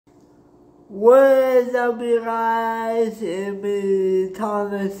What is up, you guys? It's me,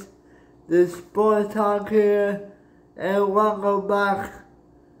 Thomas, the Sports Talk here, and welcome back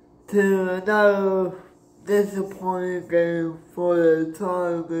to another disappointing game for the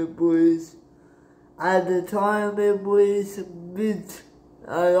Tournament Boys. As the Tournament Boys beat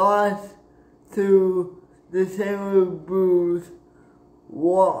a loss to the Sailor Blues.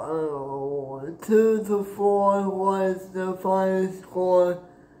 2-4 was the final score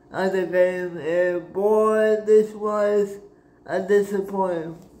of the game, and boy, this was a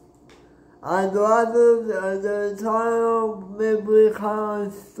disappointment. On the others, the Tournament Boys kind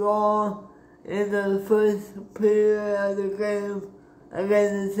of strong in the first period of the game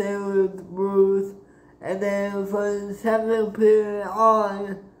against the Sailor Blues, and then from the second period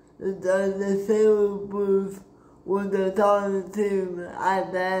on, the Sailor Blues was the dominant team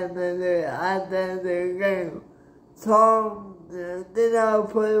at the end of the game. Tom did not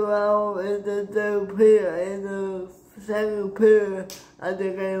play well in the second period of the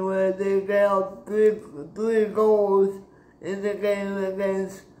game, where they got three goals in the game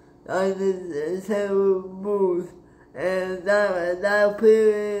against the Sailor Blues, and that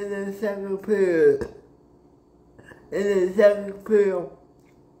period in the second period of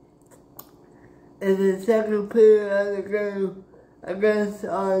the game against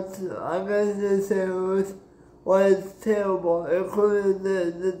the Sailors was terrible, including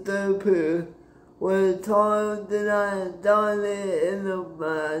the third period, where Tom did not dominate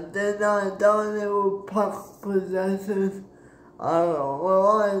with puck possessions. A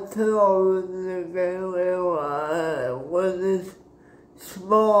lot of turnovers in the game. It was this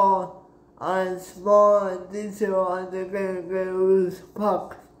small detail on the game. It was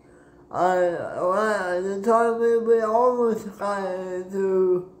pucks. The tournament we almost got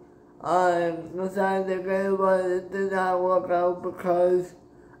into inside the game, but it did not work out because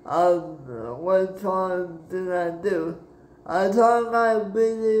of what Tom did not do. Tom got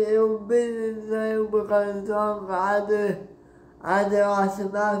beaten. It was beaten today because Tom either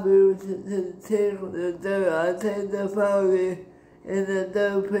Austin Matthews to take the penalty in the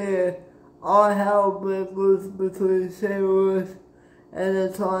third period. All hell broke loose between Sailors and the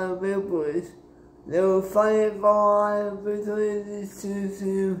Tournament Boys. There was fighting going on between these two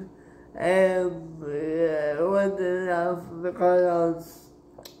teams, and it wasn't enough because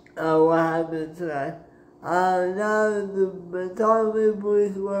of what happened tonight. Now the Tournament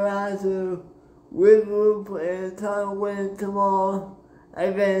Boys will have to regroup and try to win tomorrow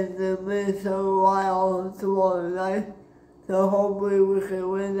against the Minnesota Wild tomorrow night. So hopefully we can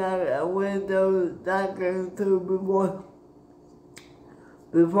win that game too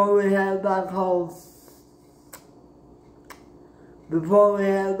before we head back home. Before we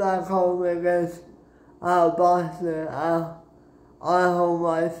head back home against Boston on home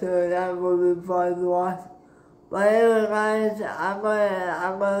ice, so that's gonna be fun to watch. But anyway, guys, I'm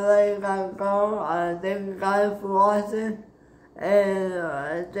gonna let you guys go. Thank you guys for watching,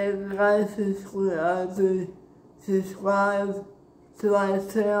 and thank you guys to subscribe to my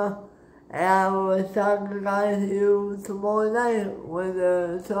channel. And I will talk to you guys tomorrow night when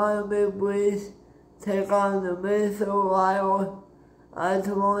the Tournament Boys take on the Minnesota Wild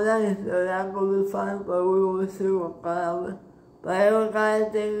tomorrow night. So that's gonna be fun, but we will see what happens. But anyway,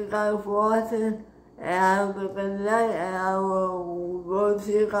 guys, thank you guys for watching, and have a good night, and I will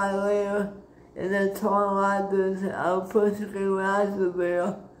see you guys later in the Toronto's Postgame answer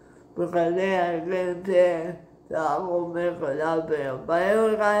video, because they are a game there. So I'm gonna make that video. But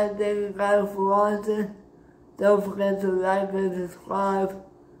anyway, guys, thank you guys for watching. Don't forget to like and subscribe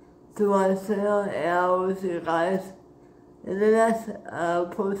to my channel, and I will see you guys in the next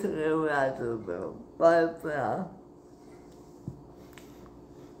Postgame answer video. Bye for now.